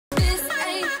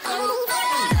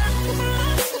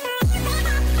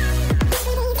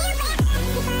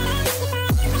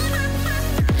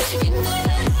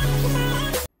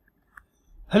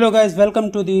Hello guys,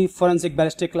 welcome to the forensic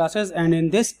ballistic classes, and in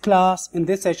this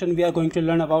session we are going to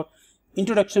learn about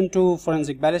introduction to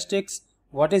forensic ballistics,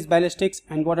 what is ballistics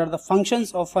and what are the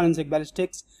functions of forensic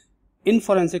ballistics in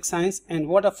forensic science and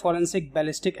what a forensic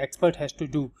ballistic expert has to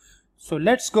do. So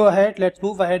let's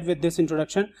move ahead with this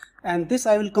introduction, and this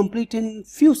I will complete in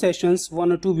few sessions,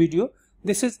 1 or 2 video.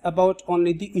 This is about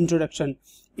only the introduction.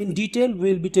 In detail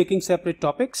we will be taking separate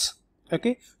topics.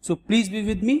 Okay, so please be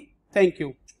with me. Thank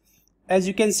you. As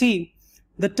you can see,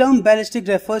 the term ballistic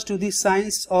refers to the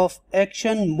science of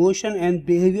action, motion and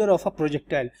behavior of a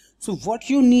projectile. So what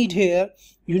you need here,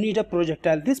 you need a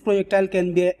projectile. This projectile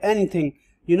can be anything.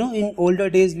 You know, in older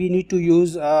days we need to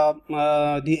use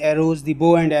the arrows, the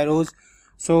bow and arrows.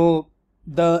 So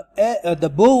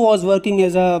the bow was working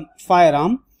as a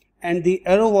firearm and the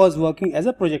arrow was working as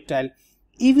a projectile.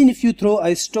 Even if you throw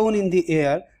a stone in the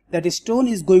air, that stone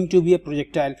is going to be a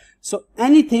projectile. So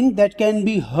anything that can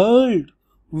be hurled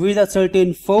with a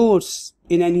certain force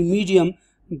in any medium,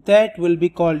 that will be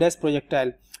called as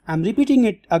projectile. I'm repeating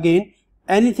it again.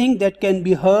 Anything that can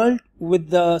be hurled with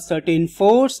the certain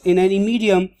force in any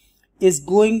medium is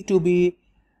going to be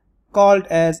called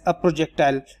as a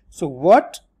projectile. So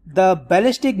what the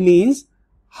ballistic means,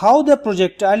 how the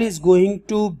projectile is going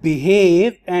to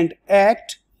behave and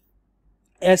act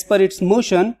as per its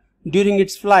motion during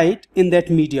its flight in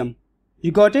that medium.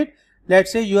 You got it?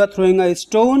 Let's say you are throwing a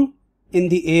stone in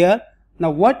the air. Now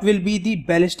what will be the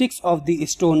ballistics of the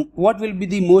stone? What will be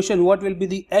the motion? What will be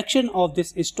the action of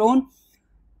this stone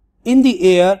in the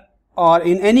air or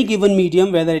in any given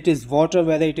medium, whether it is water,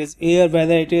 whether it is air,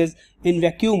 whether it is in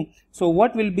vacuum? So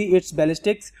what will be its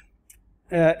ballistics,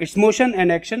 its motion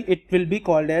and action? It will be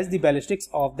called as the ballistics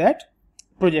of that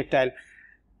projectile.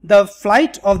 The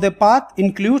flight of the path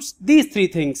includes these three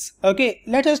things. Okay,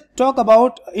 let us talk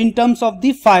about in terms of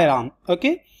the firearm.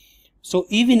 Okay, so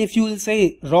even if you will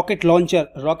say rocket launcher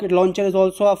is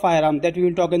also a firearm, that we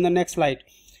will talk in the next slide.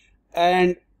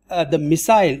 And the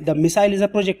missile is a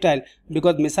projectile,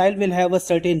 because missile will have a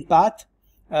certain path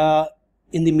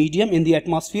in the medium, in the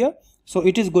atmosphere, so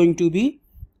it is going to be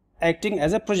acting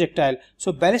as a projectile.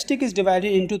 So ballistic is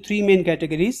divided into three main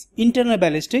categories. Internal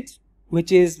ballistics, which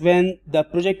is when the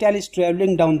projectile is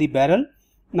traveling down the barrel.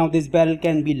 Now this barrel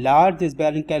can be large, this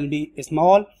barrel can be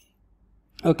small,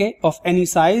 okay, of any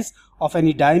size, of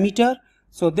any diameter.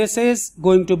 So this is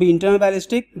going to be internal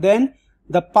ballistic. Then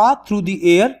the path through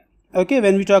the air, okay,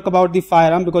 when we talk about the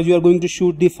firearm, because you are going to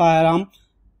shoot the firearm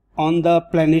on the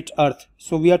planet Earth,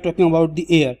 so we are talking about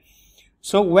the air.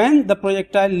 So when the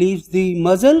projectile leaves the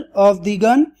muzzle of the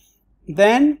gun,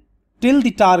 then till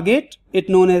the target, it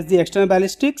known as the external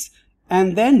ballistics.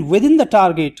 And then within the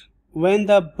target, when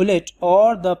the bullet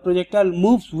or the projectile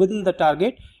moves within the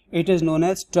target, it is known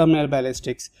as terminal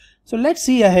ballistics. So let's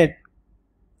see ahead.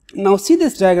 Now see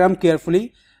this diagram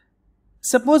carefully.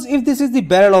 Suppose if this is the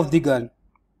barrel of the gun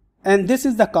and this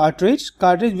is the cartridge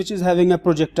which is having a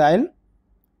projectile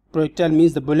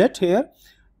means the bullet here,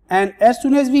 and as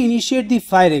soon as we initiate the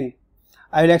firing,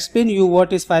 I will explain you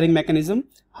what is firing mechanism,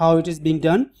 how it is being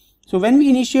done. So when we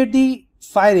initiate the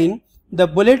firing, the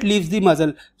bullet leaves the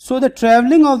muzzle. So the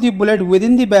traveling of the bullet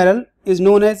within the barrel is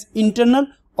known as internal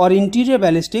or interior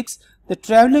ballistics. The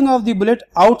traveling of the bullet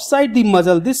outside the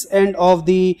muzzle, this end of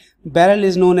the barrel,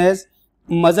 is known as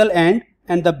muzzle end,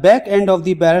 and the back end of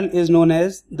the barrel is known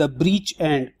as the breech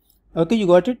end. Okay, you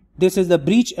got it? This is the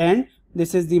breech end,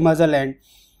 this is the muzzle end.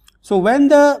 So when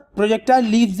the projectile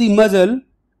leaves the muzzle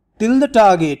till the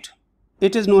target,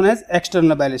 it is known as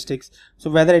external ballistics. So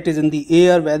whether it is in the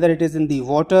air, whether it is in the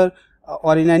water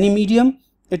or in any medium,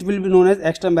 it will be known as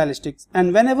external ballistics.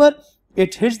 And whenever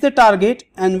it hits the target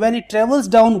and when it travels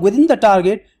down within the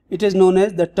target, it is known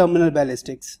as the terminal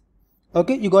ballistics.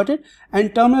 Okay, you got it?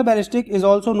 And terminal ballistic is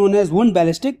also known as wound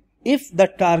ballistic if the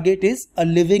target is a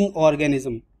living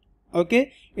organism.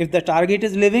 Okay, if the target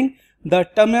is living, the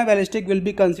terminal ballistic will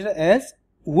be considered as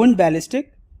wound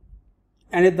ballistic,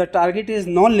 and if the target is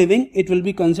non-living, it will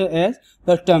be considered as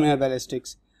the terminal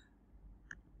ballistics.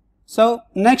 So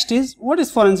next is, what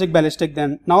is forensic ballistic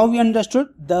then? Now we understood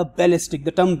the ballistic,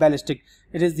 the term ballistic.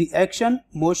 It is the action,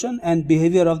 motion and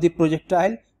behavior of the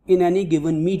projectile in any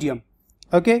given medium.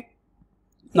 Okay.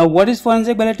 Now what is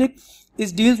forensic ballistic?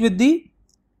 It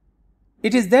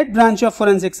is that branch of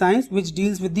forensic science which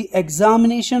deals with the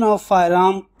examination of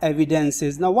firearm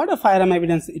evidences. Now what are firearm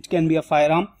evidence? It can be a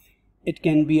firearm, it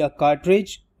can be a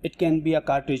cartridge, it can be a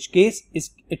cartridge case,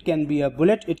 it can be a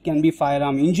bullet, it can be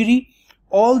firearm injury.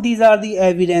 All these are the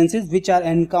evidences which are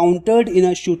encountered in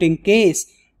a shooting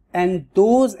case, and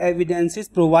those evidences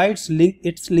provides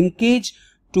its linkage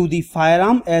to the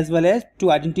firearm as well as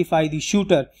to identify the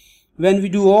shooter. When we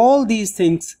do all these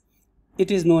things,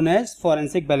 it is known as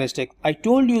forensic ballistics. I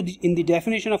told you in the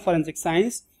definition of forensic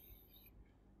science,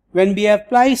 when we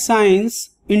apply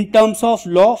science in terms of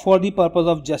law for the purpose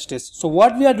of justice. So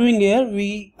what we are doing here,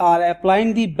 we are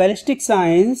applying the ballistic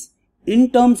science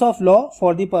in terms of law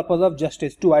for the purpose of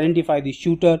justice, to identify the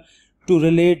shooter, to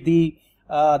relate the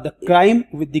crime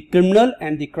with the criminal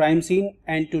and the crime scene,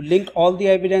 and to link all the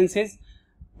evidences,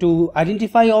 to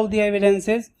identify all the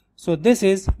evidences. So this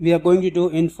is we are going to do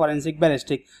in forensic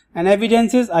ballistics. And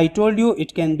evidences, I told you,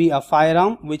 it can be a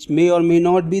firearm which may or may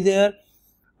not be there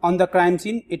on the crime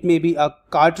scene. It may be a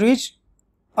cartridge,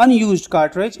 unused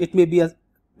cartridge. It may be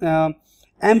a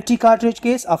empty cartridge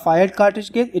case, a fired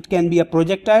cartridge case. It can be a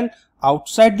projectile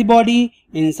outside the body,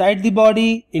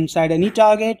 inside any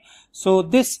target. So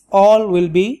this all will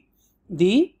be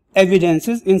the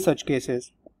evidences in such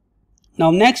cases. Now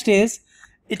next is,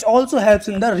 it also helps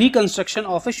in the reconstruction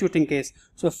of a shooting case.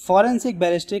 So forensic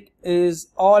ballistic is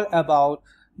all about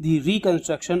the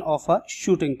reconstruction of a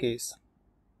shooting case.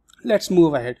 Let's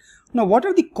move ahead. Now what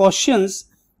are the questions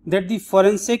that the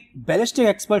forensic ballistic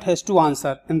expert has to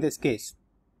answer in this case,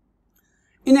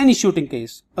 in any shooting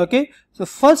case? Okay, so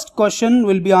first question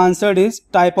will be answered is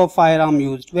type of firearm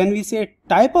used. When we say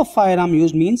type of firearm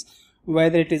used, means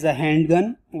whether it is a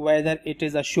handgun, whether it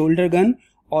is a shoulder gun,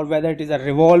 or whether it is a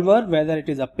revolver, whether it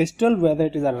is a pistol, whether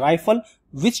it is a rifle,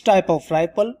 which type of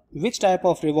rifle, which type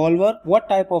of revolver, what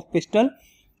type of pistol,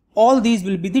 all these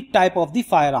will be the type of the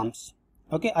firearms.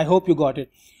 Okay, I hope you got it.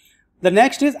 The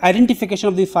next is identification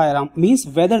of the firearm, means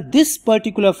whether this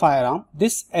particular firearm,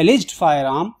 this alleged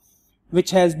firearm,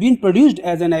 which has been produced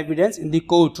as an evidence in the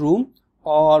courtroom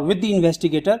or with the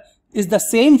investigator, is the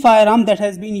same firearm that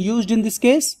has been used in this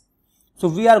case. So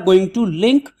we are going to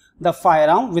link the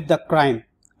firearm with the crime.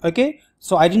 Okay,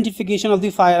 so identification of the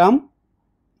firearm.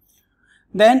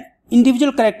 Then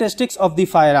individual characteristics of the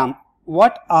firearm.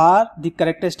 What are the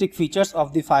characteristic features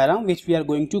of the firearm which we are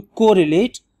going to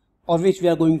correlate, or which we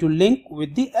are going to link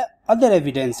with the other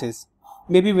evidences,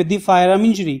 maybe with the firearm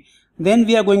injury. Then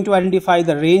we are going to identify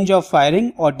the range of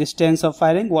firing or distance of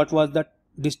firing. What was the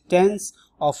distance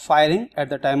of firing at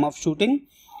the time of shooting?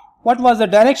 What was the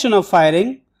direction of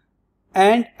firing?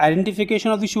 And identification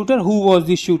of the shooter, who was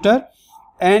the shooter?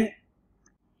 And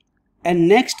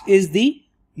next is the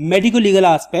medical legal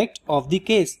aspect of the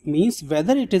case, means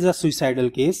whether it is a suicidal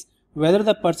case, whether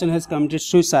the person has committed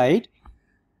suicide,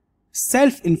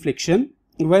 self-infliction,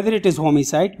 whether it is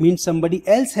homicide, means somebody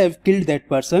else have killed that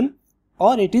person,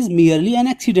 or it is merely an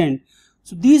accident.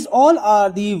 So these all are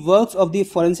the works of the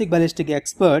forensic ballistic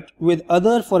expert with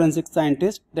other forensic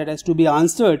scientists that has to be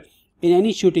answered in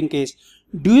any shooting case.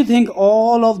 Do you think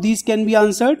all of these can be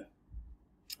answered?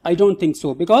 I don't think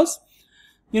so, because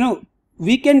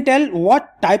we can tell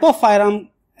what type of firearm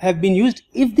have been used.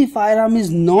 If the firearm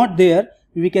is not there,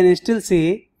 we can still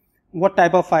say what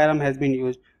type of firearm has been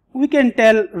used. We can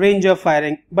tell range of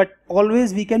firing, but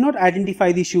always we cannot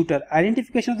identify the shooter.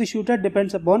 Identification of the shooter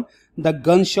depends upon the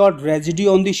gunshot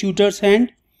residue on the shooter's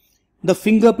hand, the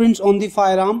fingerprints on the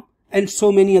firearm, and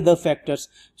so many other factors.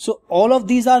 So all of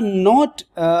these are not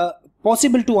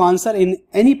possible to answer in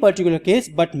any particular case,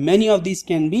 but many of these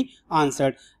can be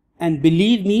answered. And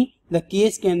believe me, the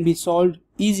case can be solved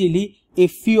easily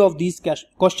if few of these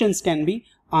questions can be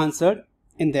answered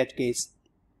in that case.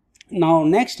 Now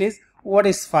next is, what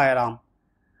is firearm?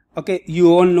 Okay,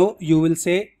 you all know, you will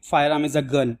say firearm is a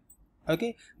gun.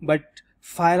 Okay, but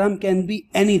firearm can be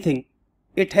anything.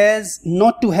 It has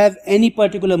not to have any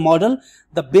particular model.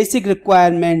 The basic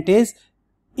requirement is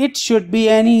it should be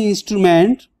any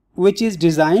instrument which is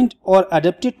designed or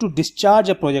adapted to discharge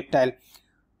a projectile.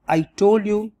 I told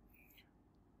you,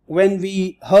 when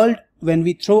we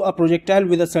throw a projectile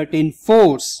with a certain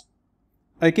force,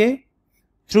 okay,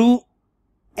 through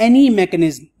any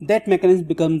mechanism, that mechanism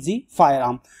becomes the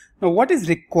firearm. Now what is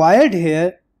required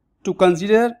here to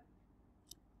consider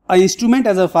an instrument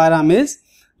as a firearm is,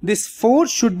 this force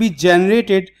should be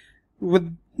generated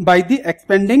by the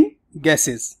expending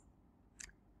gases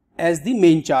as the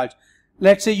main charge.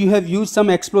 Let's say you have used some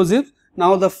explosive.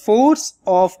 Now the force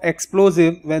of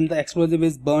explosive, when the explosive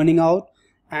is burning out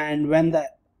and when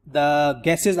the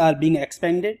gases are being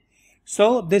expended,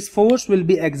 so this force will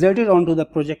be exerted onto the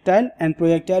projectile, and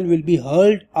projectile will be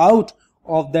hurled out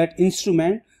of that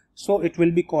instrument, so it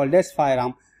will be called as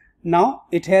firearm. Now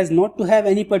it has not to have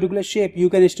any particular shape. You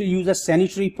can still use a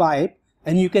sanitary pipe,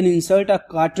 and you can insert a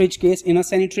cartridge case in a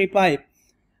sanitary pipe,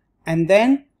 and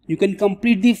then you can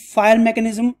complete the fire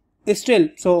mechanism still.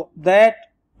 So that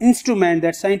instrument,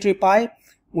 that sanitary pipe,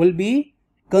 will be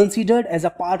considered as a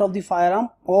part of the firearm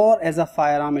or as a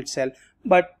firearm itself.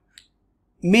 But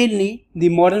Mainly, the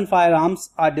modern firearms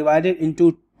are divided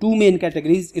into two main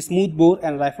categories, smooth bore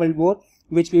and rifled bore,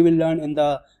 which we will learn in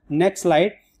the next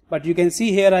slide. But you can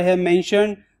see here I have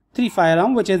mentioned three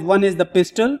firearms, which is one is the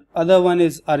pistol, other one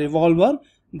is a revolver,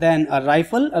 then a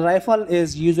rifle. A rifle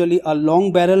is usually a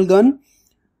long barrel gun.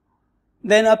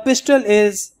 Then a pistol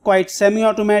is quite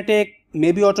semi-automatic,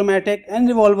 maybe automatic, and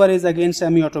revolver is again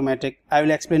semi-automatic. I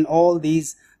will explain all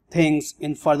these things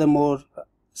in furthermore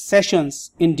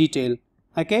sessions in detail.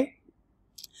 Okay.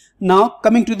 Now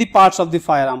coming to the parts of the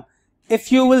firearm.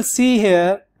 If you will see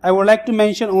here, I would like to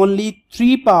mention only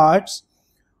three parts.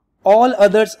 All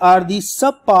others are the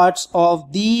sub parts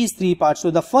of these three parts.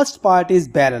 So the first part is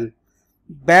barrel.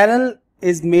 Barrel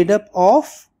is made up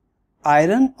of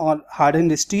iron or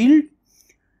hardened steel,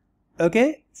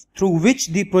 okay, through which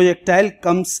the projectile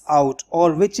comes out,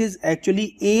 or which is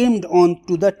actually aimed on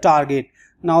to the target.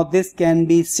 Now this can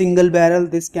be single barrel,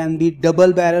 this can be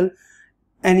double barrel,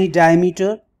 any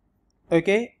diameter,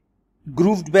 okay,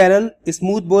 grooved barrel,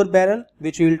 smooth bore barrel,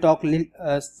 which we will talk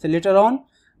later on.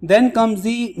 Then comes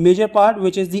the major part,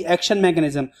 which is the action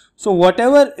mechanism. So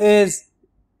whatever is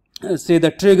say the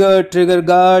trigger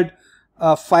guard,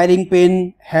 firing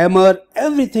pin, hammer,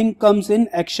 everything comes in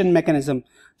action mechanism.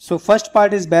 So first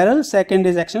part is barrel, second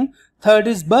is action, third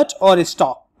is butt or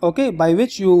stock, okay, by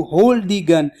which you hold the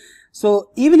gun.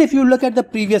 So even if you look at the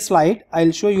previous slide,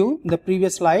 I'll show you the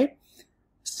previous slide.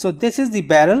 So this is the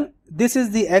barrel, this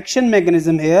is the action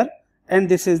mechanism here, and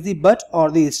this is the butt or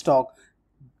the stock.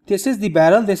 This is the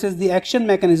barrel, this is the action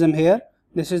mechanism here,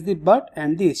 this is the butt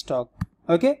and the stock.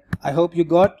 Okay, I hope you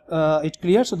got it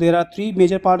clear. So there are three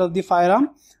major parts of the firearm.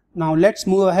 Now let's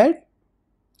move ahead.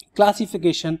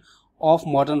 Classification of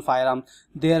modern firearm.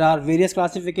 There are various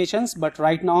classifications, but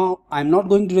right now I'm not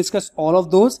going to discuss all of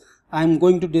those. I'm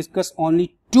going to discuss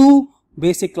only two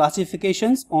basic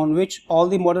classifications on which all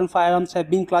the modern firearms have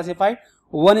been classified.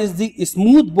 One is the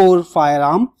smooth bore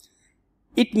firearm.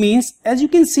 It means, as you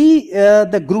can see,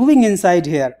 the grooving inside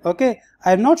here. Okay, I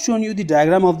have not shown you the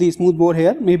diagram of the smooth bore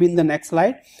here, maybe in the next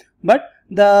slide, but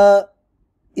the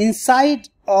inside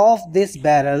of this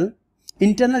barrel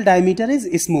internal diameter is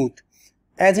smooth,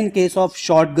 as in case of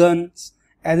shotguns,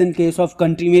 as in case of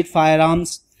country made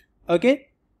firearms. Okay,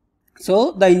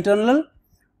 so the internal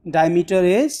diameter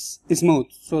is smooth,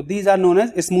 so these are known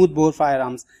as smooth bore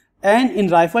firearms. And in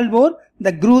rifled bore,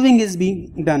 the grooving is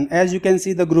being done, as you can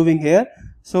see the grooving here.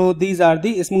 So these are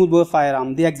the smooth bore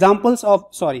firearm. The examples of,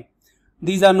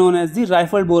 these are known as the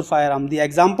rifled bore firearm. The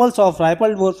examples of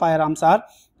rifled bore firearms are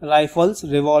rifles,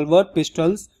 revolver,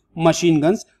 pistols, machine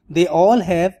guns. They all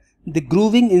have the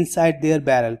grooving inside their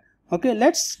barrel. Okay,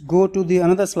 let's go to the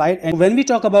another slide. And when we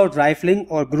talk about rifling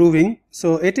or grooving,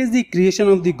 so it is the creation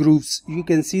of the grooves. You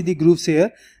can see the grooves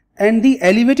here, and the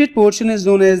elevated portion is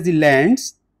known as the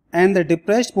lands, and the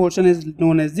depressed portion is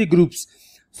known as the grooves.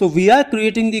 So we are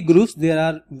creating the grooves. There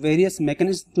are various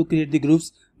mechanisms to create the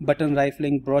grooves: button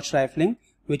rifling, broach rifling,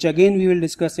 which again we will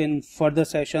discuss in further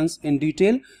sessions in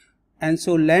detail. And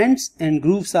so lands and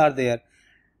grooves are there.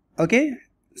 Okay,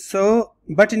 so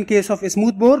but in case of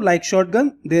smooth bore like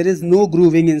shotgun, there is no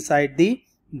grooving inside the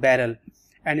barrel,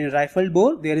 and in rifled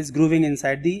bore there is grooving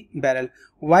inside the barrel.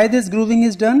 Why this grooving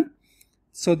is done?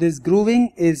 So this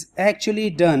grooving is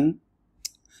actually done,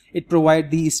 it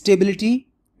provides the stability,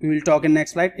 we will talk in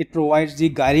next slide. It provides the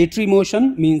gyratory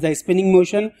motion, means the spinning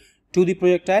motion to the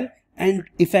projectile, and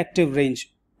effective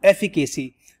range,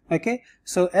 efficacy. Okay,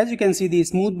 so as you can see, the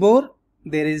smooth bore,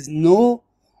 there is no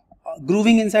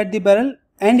grooving inside the barrel.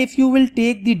 And if you will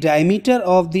take the diameter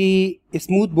of the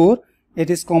smooth bore, it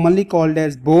is commonly called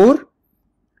as bore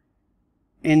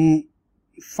in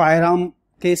firearm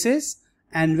cases.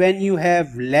 And when you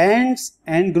have lands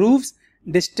and grooves,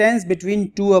 distance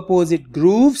between two opposite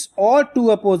grooves or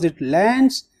two opposite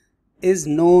lands is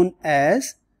known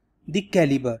as the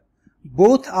caliber.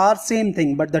 Both are same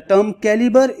thing, but the term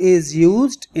caliber is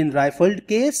used in rifled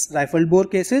bore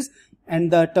cases,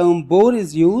 and the term bore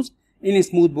is used in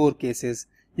smooth bore cases.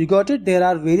 You got it? There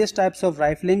are various types of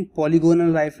rifling,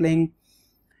 polygonal rifling.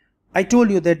 I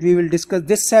told you that we will discuss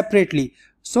this separately.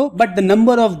 So, but the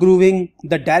number of grooving,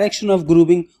 the direction of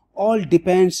grooving, all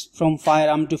depends from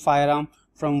firearm to firearm,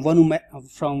 from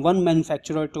one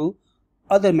manufacturer to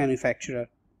other manufacturer.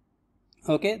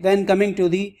 Okay, then coming to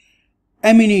the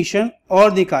ammunition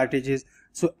or the cartridges.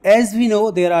 So as we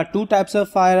know, there are two types of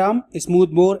firearm,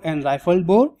 smooth bore and rifled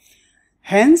bore.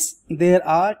 Hence there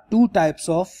are two types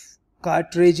of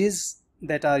cartridges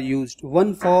that are used.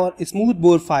 One for smooth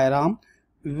bore firearm,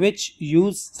 which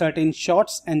use certain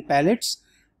shots and pellets,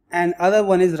 and other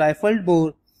one is rifled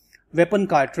bore weapon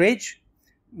cartridge,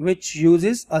 which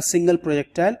uses a single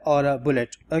projectile or a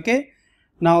bullet. Okay,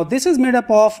 Now this is made up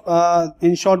of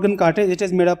in shotgun cartridge, it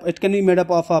can be made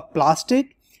up of a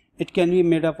plastic, it can be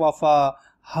made up of a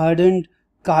hardened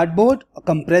cardboard,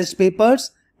 compressed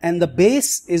papers, and the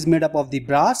base is made up of the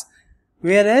brass.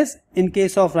 Whereas in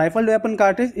case of rifled weapon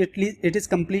cartridge, it is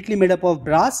completely made up of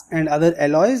brass and other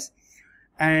alloys,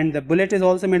 and the bullet is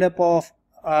also made up of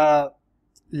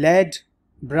lead,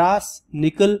 brass,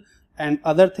 nickel, and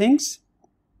other things.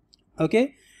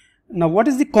 Okay, now what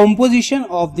is the composition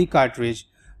of the cartridge?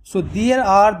 So there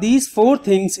are these four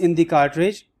things in the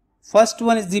cartridge. First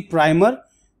one is the primer,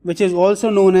 which is also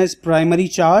known as primary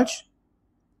charge,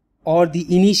 or the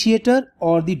initiator,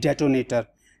 or the detonator.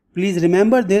 Please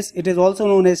remember this, it is also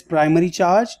known as primary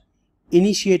charge,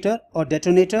 initiator, or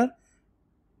detonator.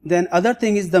 Then other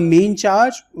thing is the main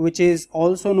charge, which is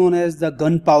also known as the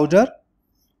gunpowder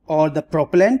or the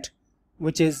propellant,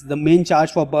 which is the main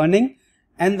charge for burning,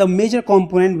 and the major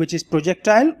component, which is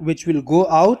projectile, which will go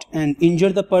out and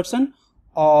injure the person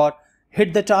or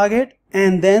hit the target,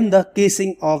 and then the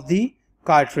casing of the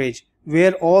cartridge,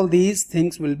 where all these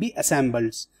things will be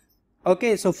assembled.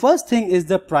 Okay, so first thing is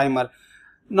the primer.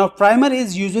 Now primer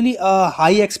is usually a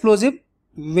high explosive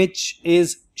which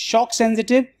is shock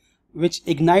sensitive, which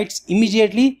ignites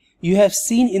immediately. You have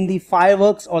seen in the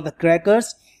fireworks or the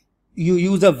crackers, you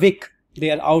use a wick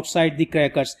there outside the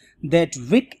crackers. That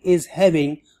wick is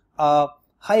having a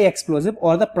high explosive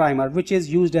or the primer, which is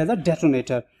used as a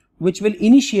detonator, which will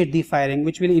initiate the firing,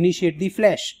 which will initiate the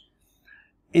flash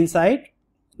inside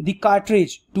the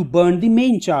cartridge to burn the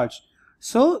main charge.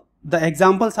 So the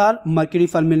examples are mercury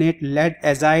fulminate, lead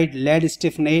azide, lead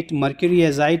stiffenate, mercury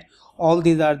azide. All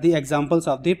these are the examples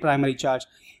of the primary charge.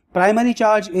 Primary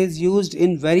charge is used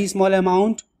in very small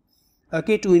amount,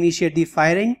 okay, to initiate the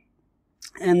firing.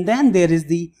 And then there is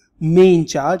the main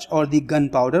charge or the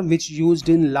gunpowder, which used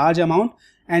in large amount,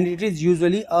 and it is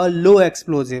usually a low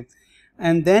explosive.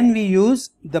 And then we use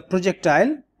the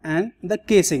projectile and the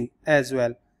casing as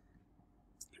well.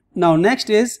 Now next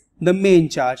is the main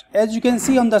charge. As you can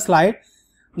see on the slide,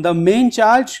 the main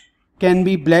charge can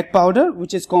be black powder,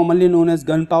 which is commonly known as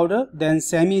gunpowder, then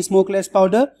semi-smokeless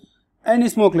powder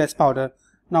and smokeless powder.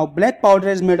 Now black powder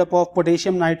is made up of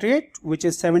potassium nitrate, which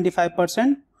is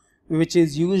 75%, which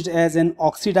is used as an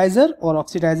oxidizer or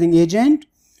oxidizing agent.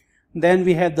 Then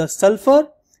we have the sulfur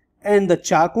and the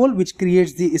charcoal, which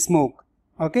creates the smoke,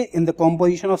 okay, in the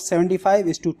composition of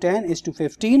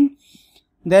 75:10:15.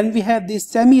 Then we have the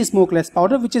semi-smokeless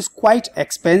powder, which is quite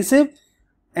expensive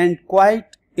and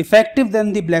quite effective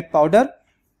than the black powder.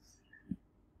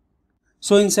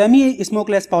 So in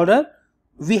semi-smokeless powder,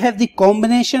 we have the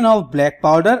combination of black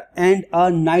powder and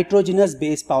a nitrogenous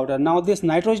base powder. Now this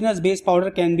nitrogenous base powder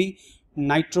can be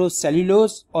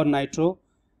nitrocellulose or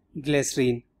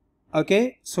nitroglycerine.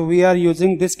 Okay, so we are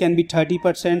using, this can be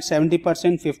 30%,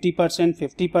 70%, 50%,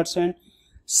 50%,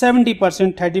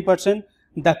 70%, 30%.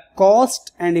 The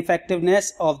cost and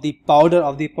effectiveness of the powder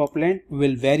of the propellant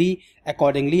will vary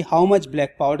accordingly. How much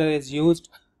black powder is used,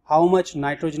 how much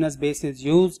nitrogenous base is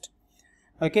used.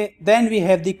 Okay, then we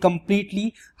have the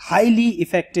completely highly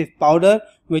effective powder,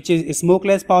 which is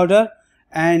smokeless powder,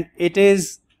 and it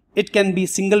can be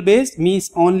single base, means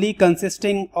only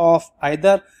consisting of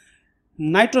either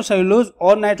nitrocellulose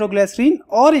or nitroglycerine,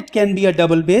 or it can be a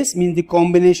double base, means the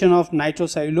combination of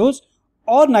nitrocellulose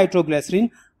or nitroglycerine,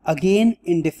 again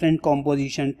in different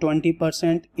composition,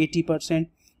 20%, 80%,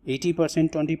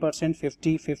 80%, 20%,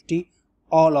 50, 50,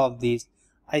 all of these.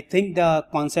 I think the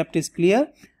concept is clear.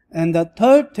 And the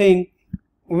third thing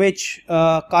which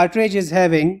cartridge is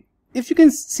having, if you can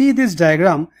see this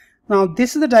diagram, now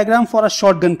this is the diagram for a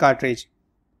shotgun cartridge.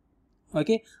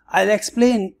 Okay, I'll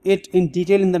explain it in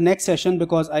detail in the next session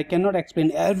because I cannot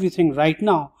explain everything right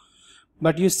now.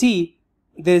 But you see,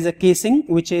 there is a casing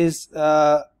which is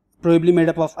probably made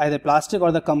up of either plastic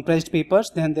or the compressed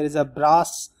papers. Then there is a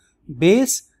brass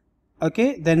base.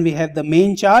 Okay, then we have the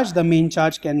main charge. The main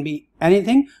charge can be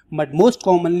anything, but most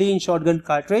commonly in shotgun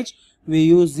cartridge we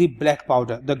use the black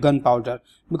powder, the gunpowder,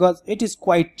 because it is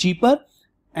quite cheaper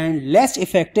and less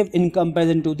effective in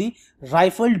comparison to the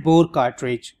rifled bore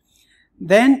cartridge.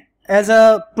 Then as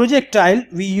a projectile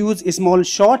we use small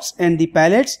shots and the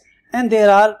pellets, and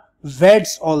there are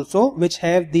WEDs also, which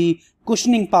have the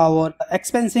cushioning power,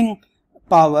 expensing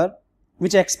power,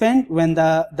 which expand when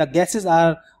the gases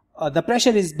are the pressure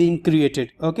is being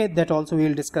created. Okay, that also we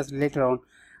will discuss later on.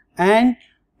 And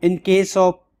in case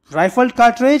of rifled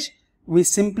cartridge, we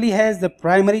simply has the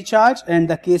primary charge and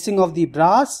the casing of the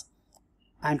brass.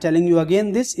 I am telling you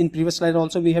again this, in previous slide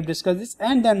also we have discussed this.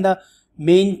 And then the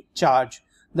main charge.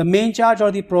 The main charge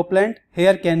or the propellant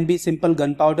here can be simple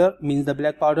gunpowder, means the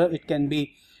black powder. It can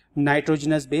be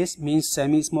nitrogenous base means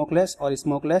semi smokeless or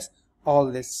smokeless,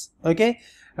 all this. Okay,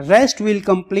 rest will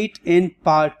complete in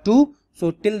part 2.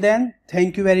 So till then,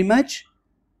 thank you very much.